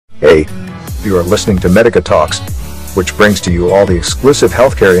Hey, you are listening to Medica Talks, which brings to you all the exclusive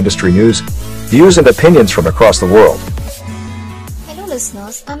healthcare industry news, views and opinions from across the world. Hello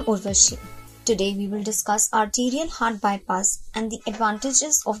listeners, I'm Urvashi. Today we will discuss arterial heart bypass and the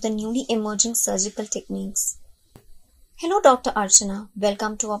advantages of the newly emerging surgical techniques. Hello Dr. Archana,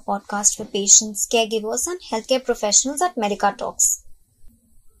 welcome to our podcast for patients, caregivers and healthcare professionals at Medica Talks.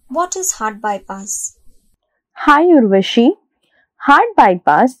 What is heart bypass? Hi Urvashi. Heart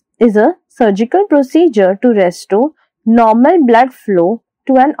bypass is a surgical procedure to restore normal blood flow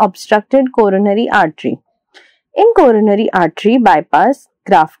to an obstructed coronary artery. In coronary artery bypass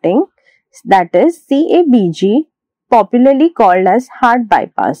grafting, that is CABG, popularly called as heart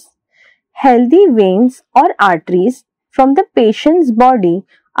bypass, healthy veins or arteries from the patient's body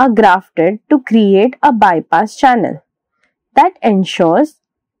are grafted to create a bypass channel that ensures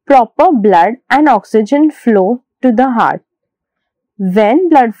proper blood and oxygen flow to the heart. When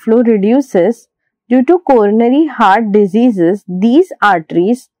blood flow reduces due to coronary heart diseases, these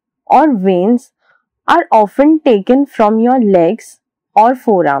arteries or veins are often taken from your legs or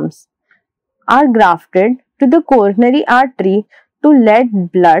forearms, are grafted to the coronary artery to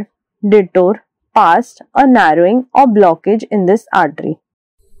let blood detour past a narrowing or blockage in this artery.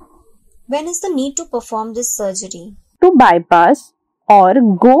 When is the need to perform this surgery? To bypass or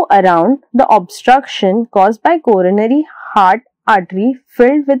go around the obstruction caused by coronary heart artery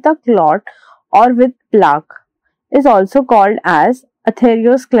filled with a clot or with plaque is also called as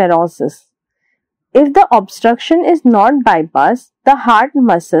atherosclerosis. If the obstruction is not bypassed, the heart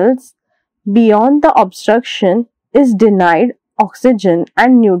muscles beyond the obstruction is denied oxygen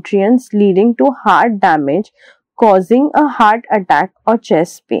and nutrients, leading to heart damage, causing a heart attack or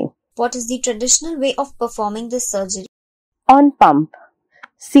chest pain. What is the traditional way of performing this surgery? On pump.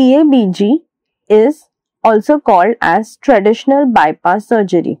 CABG is also called as traditional bypass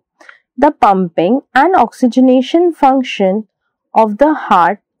surgery. The pumping and oxygenation function of the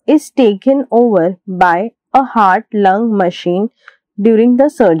heart is taken over by a heart-lung machine during the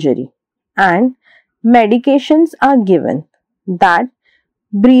surgery, and medications are given that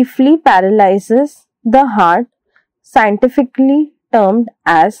briefly paralyzes the heart, scientifically termed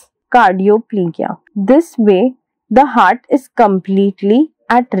as cardioplegia. This way, the heart is completely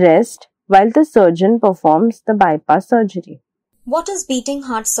at rest while the surgeon performs the bypass surgery. What is beating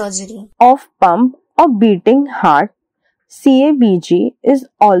heart surgery? Off pump or beating heart, CABG, is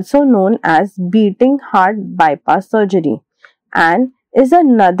also known as beating heart bypass surgery and is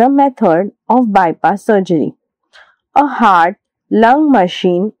another method of bypass surgery. A heart-lung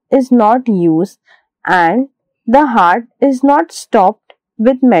machine is not used and the heart is not stopped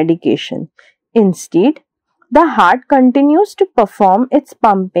with medication. Instead, the heart continues to perform its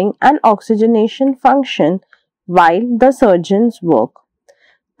pumping and oxygenation function while the surgeons work.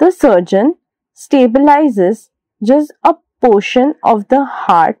 The surgeon stabilizes just a portion of the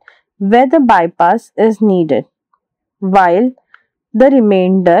heart where the bypass is needed, while the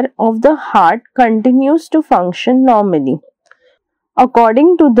remainder of the heart continues to function normally.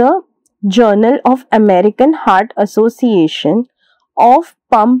 According to the Journal of American Heart Association,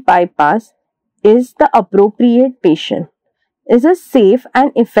 off-pump bypass is the appropriate patient, is as safe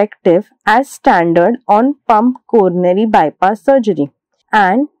and effective as standard on-pump coronary bypass surgery.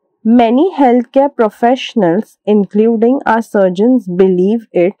 And many healthcare professionals, including our surgeons, believe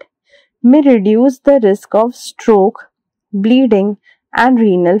it may reduce the risk of stroke, bleeding, and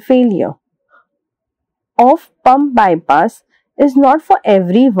renal failure. Off-pump bypass is not for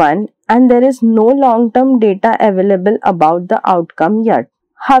everyone, and there is no long-term data available about the outcome yet.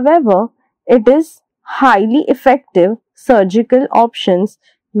 However, it is highly effective surgical options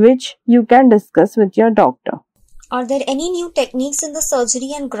which you can discuss with your doctor. Are there any new techniques in the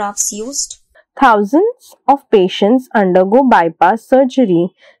surgery and grafts used? Thousands of patients undergo bypass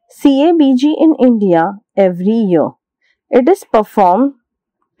surgery, CABG, in India every year. It is performed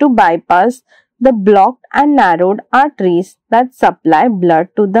to bypass the blocked and narrowed arteries that supply blood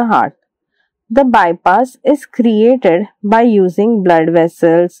to the heart. The bypass is created by using blood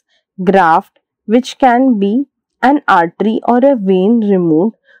vessels, graft, which can be an artery or a vein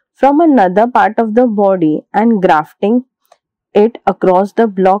removed from another part of the body, and grafting it across the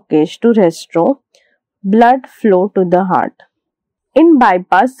blockage to restore blood flow to the heart. In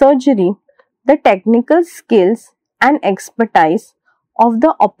bypass surgery, the technical skills and expertise of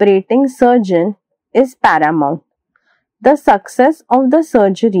the operating surgeon is paramount. The success of the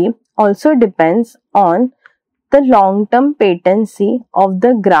surgery also depends on the long-term patency of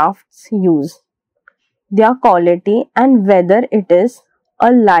the grafts used, their quality, and whether it is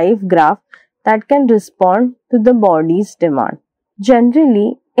a live graft that can respond to the body's demand.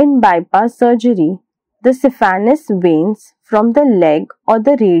 Generally, In bypass surgery, the saphenous veins from the leg or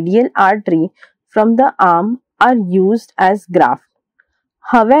the radial artery from the arm are used as graft.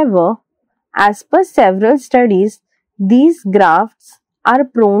 However, as per several studies, these grafts are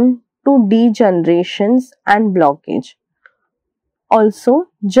prone to degenerations and blockage. Also,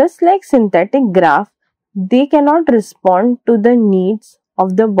 just like synthetic grafts, they cannot respond to the needs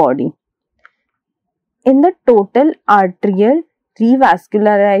of the body. In the total arterial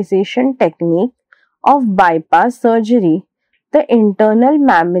revascularization technique of bypass surgery, the internal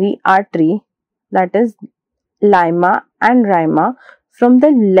mammary artery, that is LIMA and RIMA, from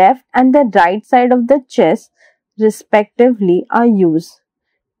the left and the right side of the chest respectively are used.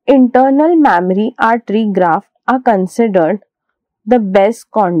 Internal mammary artery grafts are considered the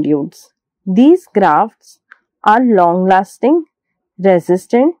best conduits. These grafts are long-lasting,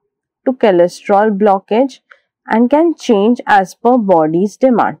 resistant to cholesterol blockage, and can change as per body's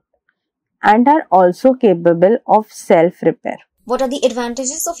demand, and are also capable of self-repair. What are the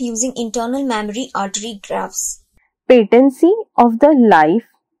advantages of using internal mammary artery grafts? Patency of the life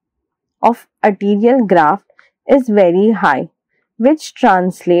of arterial graft is very high, which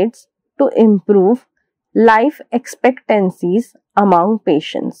translates to improve life expectancies among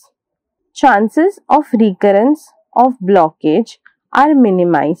patients. Chances of recurrence of blockage are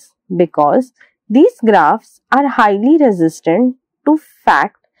minimized because these grafts are highly resistant to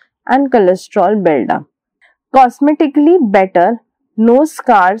fat and cholesterol buildup. Cosmetically better, no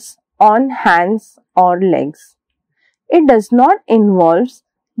scars on hands or legs. It does not involve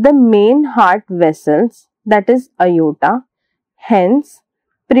the main heart vessels, that is aorta, hence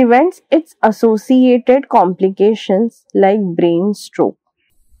prevents its associated complications like brain stroke.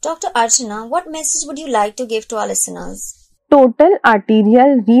 Dr. Archana, what message would you like to give to our listeners? Total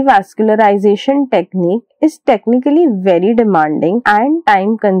arterial revascularization technique is technically very demanding and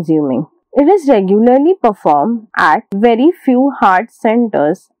time consuming. It is regularly performed at very few heart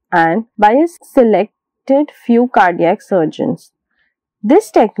centers and by a selected few cardiac surgeons. This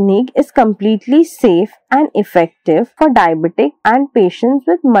technique is completely safe and effective for diabetic and patients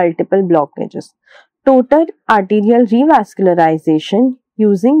with multiple blockages. Total arterial revascularization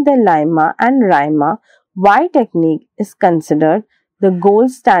using the LIMA and RIMA Y technique is considered the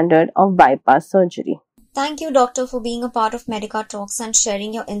gold standard of bypass surgery. Thank you, Doctor, for being a part of Medica Talks and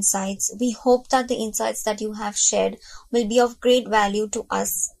sharing your insights. We hope that the insights that you have shared will be of great value to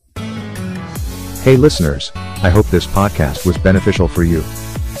us. Hey listeners, I hope this podcast was beneficial for you.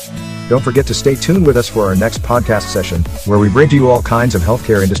 Don't forget to stay tuned with us for our next podcast session, where we bring to you all kinds of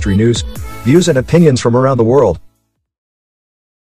healthcare industry news, views and opinions from around the world.